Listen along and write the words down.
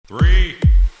3,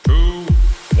 2,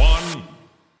 1,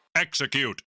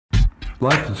 execute.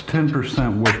 Life is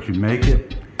 10% what you make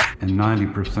it and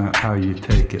 90% how you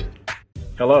take it.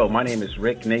 Hello, my name is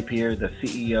Rick Napier, the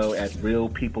CEO at Real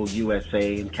People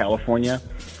USA in California.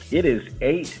 It is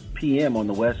 8 p.m. on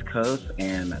the West Coast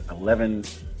and 11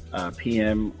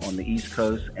 p.m. on the East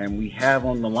Coast. And we have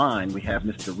on the line, we have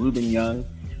Mr. Rubin Young,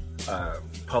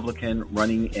 Republican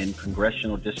running in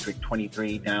Congressional District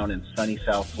 23 down in sunny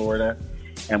South Florida.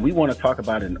 And we want to talk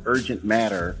about an urgent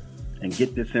matter and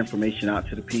get this information out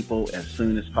to the people as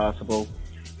soon as possible,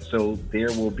 so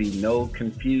there will be no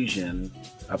confusion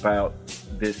about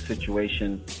this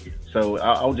situation. So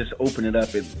I'll just open it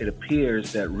up. It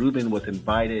appears that Rubin was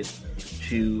invited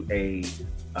to a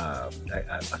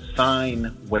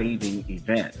sign waving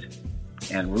event,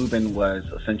 and Rubin was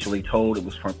essentially told it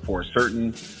was for a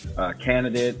certain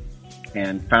candidate,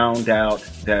 and found out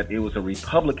that it was a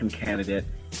Republican candidate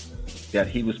that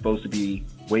he was supposed to be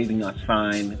waving a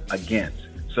sign against.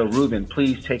 So Rubin,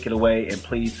 please take it away and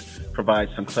please provide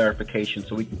some clarification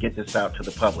so we can get this out to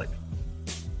the public.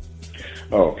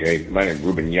 Okay, my name is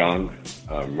Rubin Young.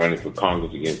 I'm running for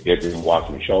Congress against Deborah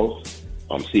Wasserman Schultz.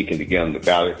 I'm seeking to get on the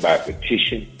ballot by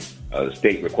petition. The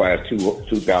state requires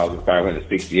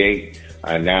 2,568.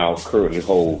 I now currently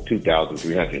hold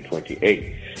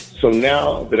 2,328. So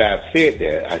now that I've said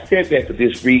that, I said that for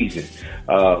this reason.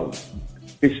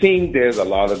 It seems there's a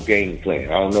lot of game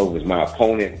playing. I don't know if it's my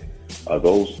opponent,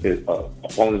 those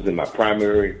opponents in my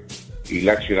primary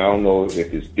election. I don't know if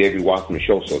it's Debbie Wasserman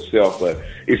Schultz herself, but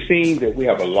it seems that we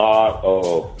have a lot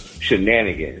of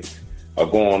shenanigans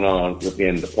going on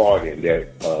within the party, and that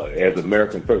as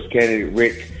American First candidate,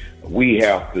 Rick, we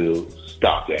have to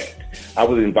stop that. I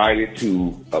was invited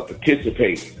to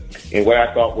participate in what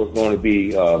I thought was going to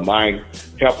be my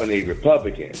helping a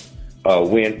Republican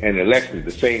win an election the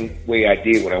same way I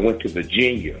did when I went to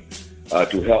Virginia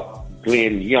to help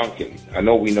Glenn Youngkin. I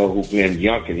know we know who Glenn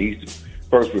Youngkin. He's the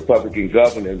first Republican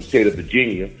governor in the state of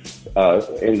Virginia.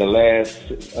 In the last,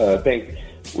 I think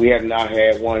we have not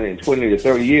had one in 20 to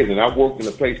 30 years, and I worked in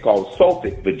a place called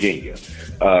Suffolk, Virginia,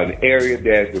 an area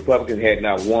that Republicans had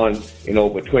not won in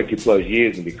over 20 plus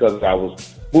years. And because I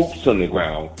was boots on the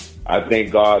ground, I thank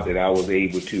God that I was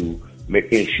able to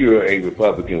ensure a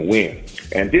Republican win.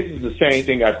 And this is the same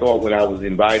thing I thought when I was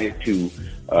invited to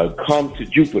come to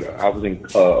Jupiter. I was in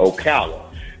Ocala,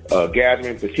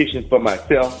 gathering petitions for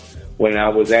myself when I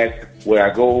was asked would I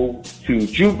go to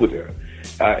Jupiter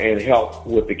and help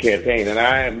with the campaign. And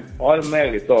I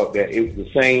automatically thought that it was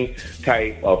the same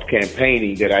type of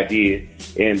campaigning that I did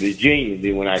in Virginia.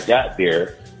 Then when I got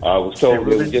there, I was told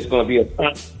it was just going to be a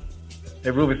Hey,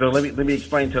 Ruby, so let me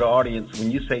explain to the audience. When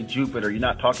you say Jupiter, you're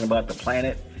not talking about the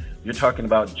planet. You're talking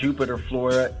about Jupiter,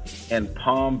 Florida, and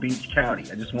Palm Beach County.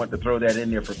 I just want to throw that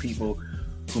in there for people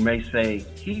who may say,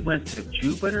 he went to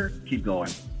Jupiter? Keep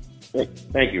going.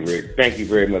 Thank you, Rick. Thank you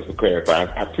very much for clarifying.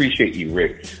 I appreciate you,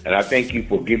 Rick. And I thank you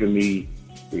for giving me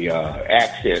the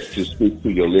access to speak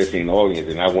to your listening audience.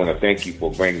 And I want to thank you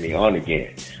for bringing me on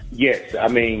again. Yes, I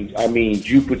mean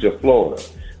Jupiter, Florida,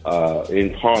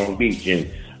 in Palm Beach.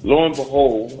 And lo and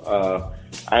behold,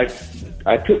 I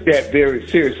took that very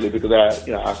seriously because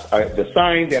the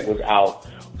sign that was out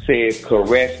said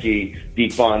Koreski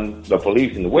defund the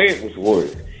police, and the way it was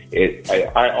worded,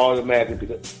 I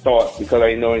automatically thought, because I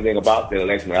didn't know anything about the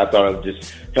election, I thought I was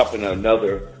just helping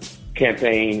another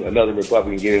campaign, another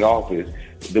Republican get in office.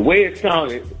 The way it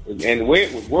sounded and the way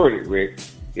it was worded, Rick,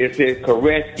 it said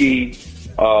Koreski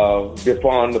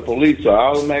defund the police. So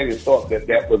I automatically thought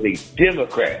that was a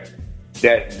Democrat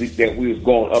that we was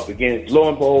going up against. Lo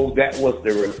and behold, that was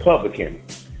the Republican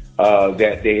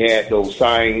that they had those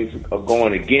signs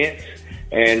going against,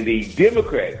 and the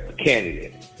Democrat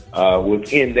candidate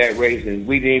was in that race, and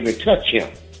we didn't even touch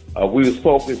him. We was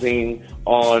focusing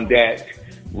on that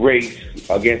race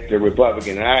against the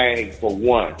Republican. I, for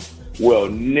one, will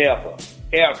never,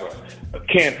 ever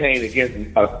campaign against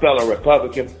a fellow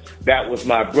Republican. That was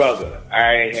my brother.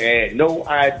 I had no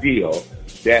idea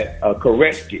that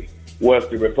Koreski was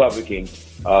the Republican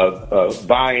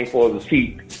vying for the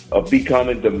seat of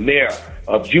becoming the mayor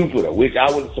of Jupiter, which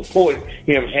I would have supported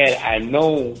him had I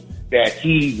known that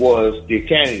he was the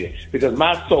candidate, because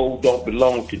my soul don't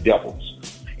belong to devils.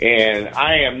 And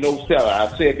I am no seller. I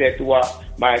said that throughout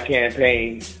my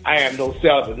campaign. I am no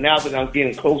seller. But now that I'm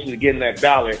getting closer to getting that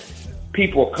ballot,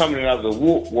 people are coming out of the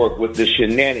woodwork with the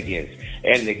shenanigans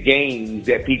and the games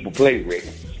that people play with.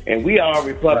 And we are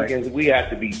Republicans. Right. We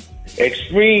have to be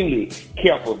extremely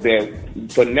careful that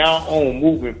from now on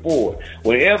moving forward,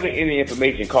 whenever any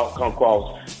information come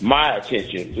across my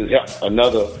attention to help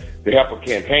another to help a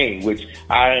campaign, which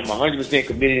I am 100%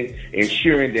 committed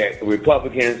ensuring that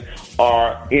Republicans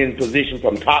are in position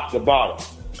from top to bottom.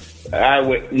 I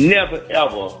would never,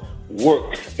 ever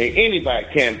work in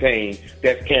anybody's campaign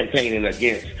that's campaigning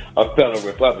against a fellow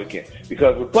Republican,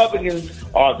 because Republicans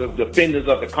are the defenders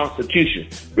of the Constitution.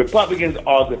 Republicans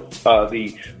are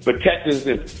the protectors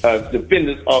and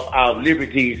defenders of our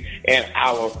liberties and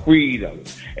our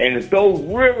freedoms. And if those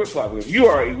real Republicans, you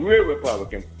are a real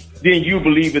Republican, then you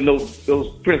believe in those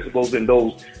principles and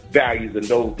those values and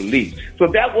those beliefs. So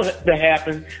that was to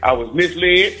happen. I was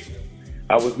misled,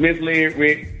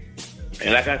 Rick.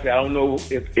 And like I said, I don't know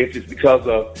if it's because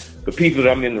of the people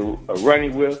that I'm in the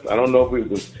running with. I don't know if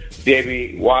it was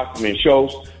Debbie Wasserman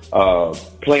Schultz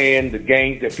playing the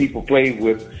games that people play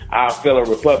with our fellow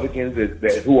Republicans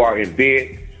who are in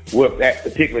bed with that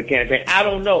particular campaign. I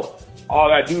don't know.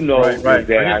 All I do know is that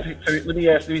let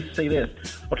me say this.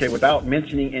 Okay, without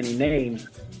mentioning any names,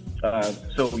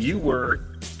 so you were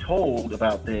told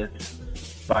about this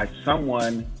by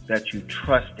someone that you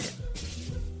trusted,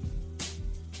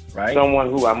 right? Someone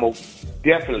who I most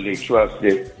definitely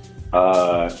trusted,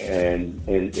 and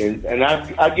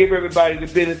I give everybody the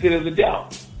benefit of the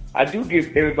doubt. I do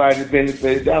give everybody the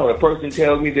benefit of the doubt. When a person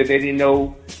tells me that they didn't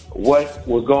know what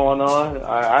was going on,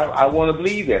 I want to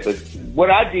believe that. But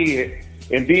what I did,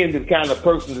 and being the kind of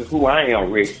person who I am,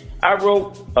 Rick, I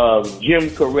wrote Jim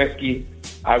Koreski,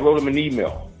 I wrote him an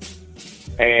email,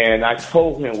 and I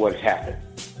told him what happened.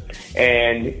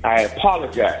 And I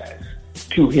apologized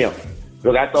to him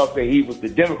because I thought that he was the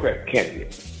Democrat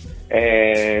candidate.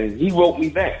 And he wrote me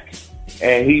back,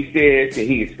 and he said that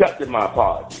he accepted my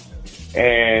apology.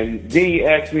 And then he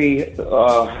asked me,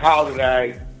 how did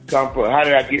I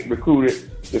get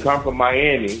recruited to come from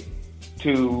Miami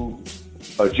to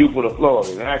Jupiter,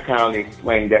 Florida? And I kindly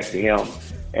explained that to him.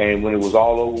 And when it was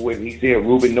all over with, he said,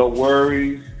 Rubin, no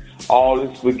worries. All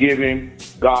is forgiven.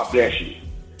 God bless you.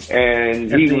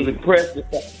 And he was impressed.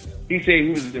 He said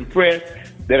he was impressed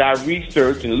that I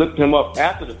researched and looked him up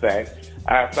after the fact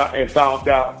and found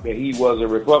out that he was a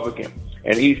Republican.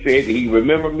 And he said that he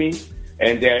remembered me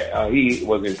and that he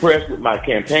was impressed with my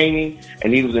campaigning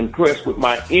and he was impressed with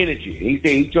my energy. He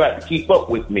said he tried to keep up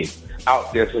with me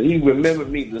out there, so he remembered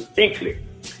me distinctly.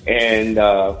 And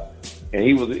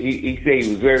he said he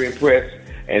was very impressed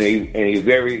and he was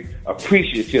very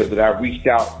appreciative that I reached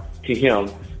out to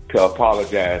him to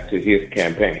apologize to his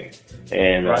campaign.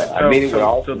 And I mean it with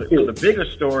all. So the bigger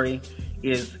story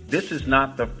is this is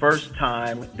not the first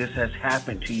time this has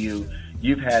happened to you.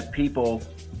 You've had people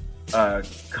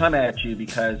come at you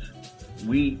because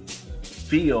you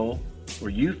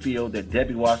feel that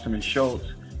Debbie Wasserman Schultz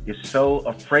is so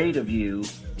afraid of you,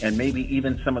 and maybe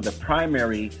even some of the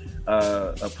primary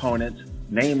opponents,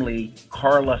 namely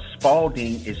Carla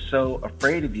Spalding, is so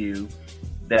afraid of you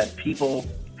that people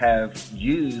have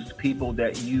used people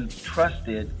that you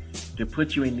trusted to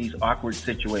put you in these awkward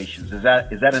situations. Is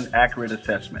that an accurate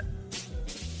assessment?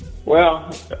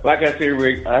 Well, like I said,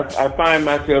 Rick, I find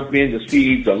myself being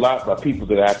deceived a lot by people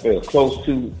that I feel close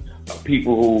to,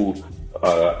 people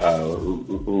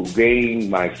who gained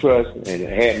my trust and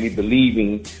had me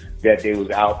believing that they was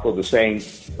out for the same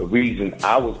reason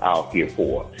I was out here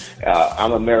for.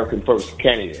 I'm American First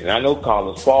candidate, and I know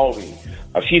Carla Spalding.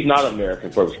 She's not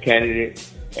American First candidate,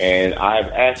 and I've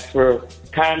asked her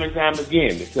time and time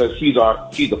again because she's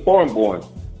a foreign-born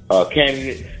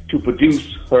candidate to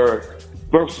produce her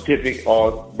birth certificate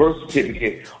or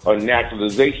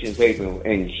naturalization paper,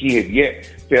 and she has yet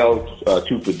failed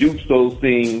to produce those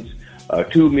things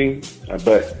to me.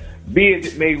 But be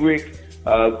as it may, Rick,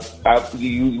 we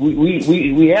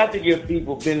have to give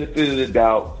people benefit of the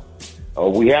doubt.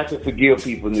 We have to forgive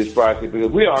people in this process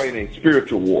because we are in a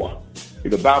spiritual war.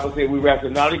 The Bible says we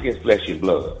wrestle not against flesh and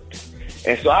blood.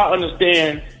 And so I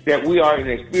understand that we are in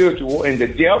a spiritual war, and the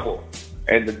devil,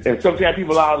 and sometimes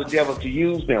people allow the devil to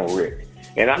use them, Rick.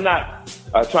 And I'm not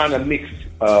trying to mix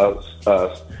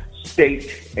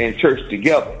state and church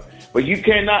together. But you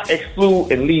cannot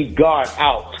exclude and leave God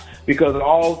out because of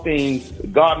all things,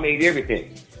 God made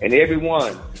everything and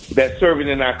everyone that's serving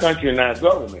in our country and our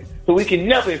government. So we can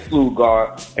never exclude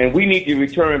God, and we need to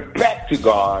return back to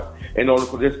God in order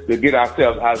for this to get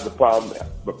ourselves out of the problems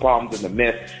and the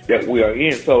mess that we are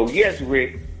in. So yes,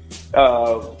 Rick,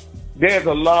 there's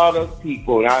a lot of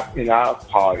people in our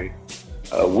party.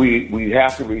 We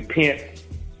have to repent.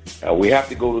 We have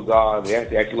to go to God. We have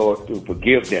to ask the Lord to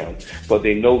forgive them, for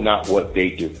they know not what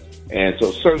they do. And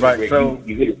so certainly, right, Rick,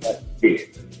 you hit it right there.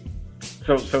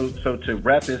 So to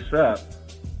wrap this up,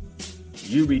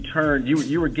 you returned.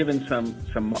 You were given some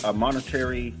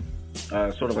monetary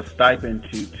sort of a stipend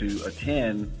to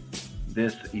attend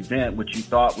this event, which you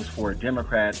thought was for a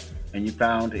Democrat, and you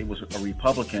found it was a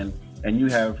Republican, and you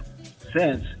have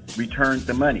since returned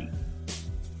the money.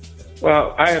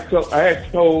 Well, I had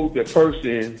told the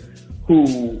person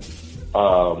who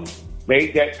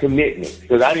made that commitment,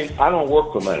 because I don't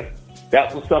work for money.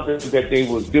 That was something that they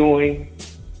was doing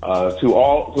to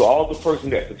all the person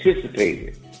that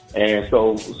participated. And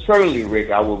so certainly,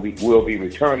 Rick, I will be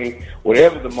returning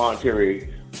whatever the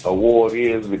monetary award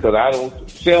is, because I don't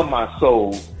sell my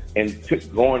soul and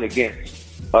going against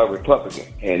a Republican.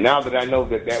 And now that I know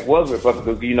that was a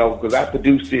Republican, because I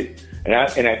produced it, and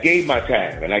I gave my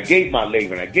time, and I gave my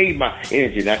labor, and I gave my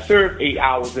energy, and I served 8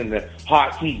 hours in the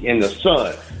hot heat in the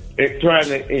sun, trying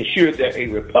to ensure that a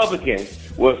Republican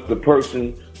was the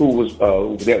person who was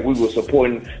that we were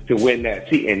supporting to win that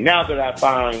seat. And now that I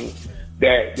find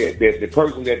that the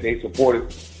person that they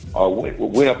supported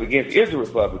went up against is a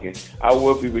Republican, I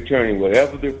will be returning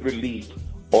whatever the relief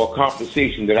or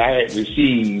compensation that I had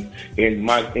received in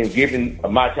giving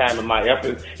my time and my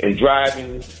effort in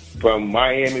driving from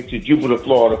Miami to Jupiter,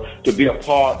 Florida, to be a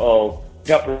part of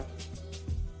helping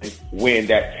win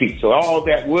that seat. So all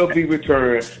that will be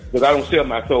returned, because I don't sell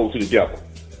my soul to the devil.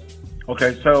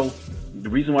 Okay, so the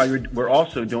reason why we're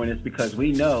also doing this, because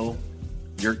we know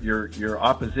your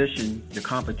opposition, your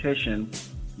competition,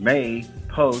 may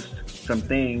post some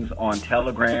things on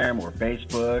Telegram or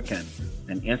Facebook and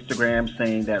Instagram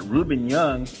saying that Rubin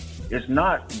Young is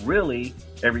not really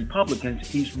a Republican,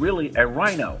 he's really a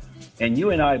rhino. And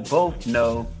you and I both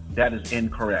know that is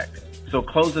incorrect. So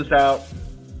close us out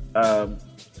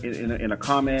in a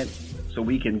comment so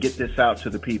we can get this out to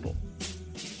the people.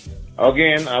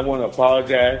 Again, I want to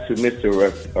apologize to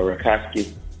Mr.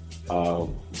 Rakoski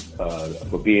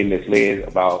for being misled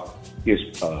about his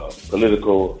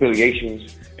political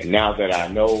affiliations. And now that I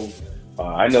know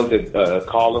that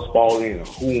Carlos Spalding and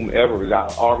whomever is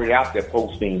already out there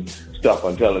posting stuff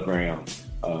on Telegram,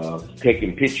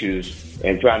 taking pictures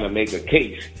and trying to make a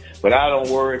case. But I don't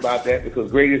worry about that,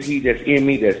 because greater is he that's in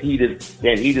me than he that's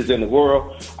in the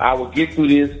world. I will get through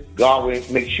this. God will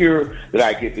make sure that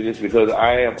I get through this, because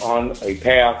I am on a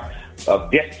path of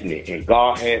destiny, and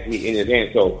God has me in his hand.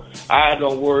 So I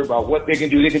don't worry about what they can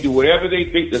do. They can do whatever they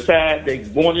decide they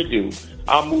want to do.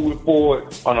 I'm moving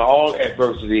forward on all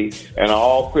adversity and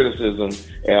all criticism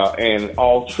and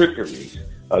all trickeries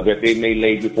that they may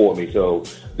lay before me. So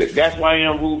that's why I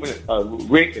am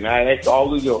Rick, and I ask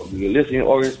all of your listening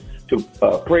audience to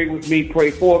pray with me,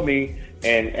 pray for me,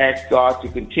 and ask God to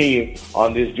continue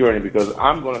on this journey, because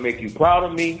I'm going to make you proud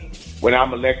of me when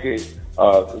I'm elected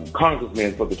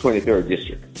congressman for the 23rd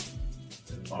district.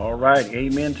 All right.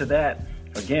 Amen to that.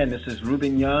 Again, this is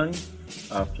Rubin Young,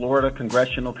 Florida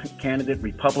congressional candidate,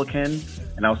 Republican.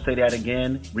 And I'll say that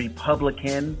again,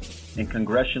 Republican in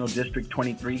Congressional District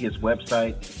 23. His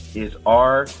website is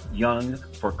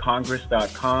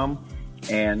ryoungforcongress.com.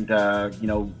 And,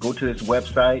 go to his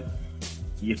website.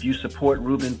 If you support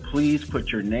Rubin, please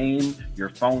put your name, your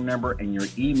phone number, and your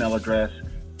email address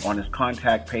on his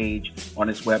contact page on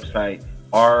his website,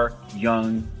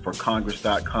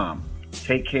 ryoungforcongress.com.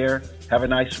 Take care. Have a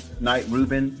nice night,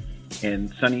 Rubin,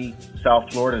 in sunny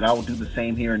South Florida, and I will do the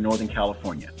same here in Northern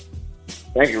California.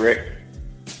 Thank you, Rick.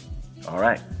 All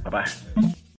right. Bye-bye.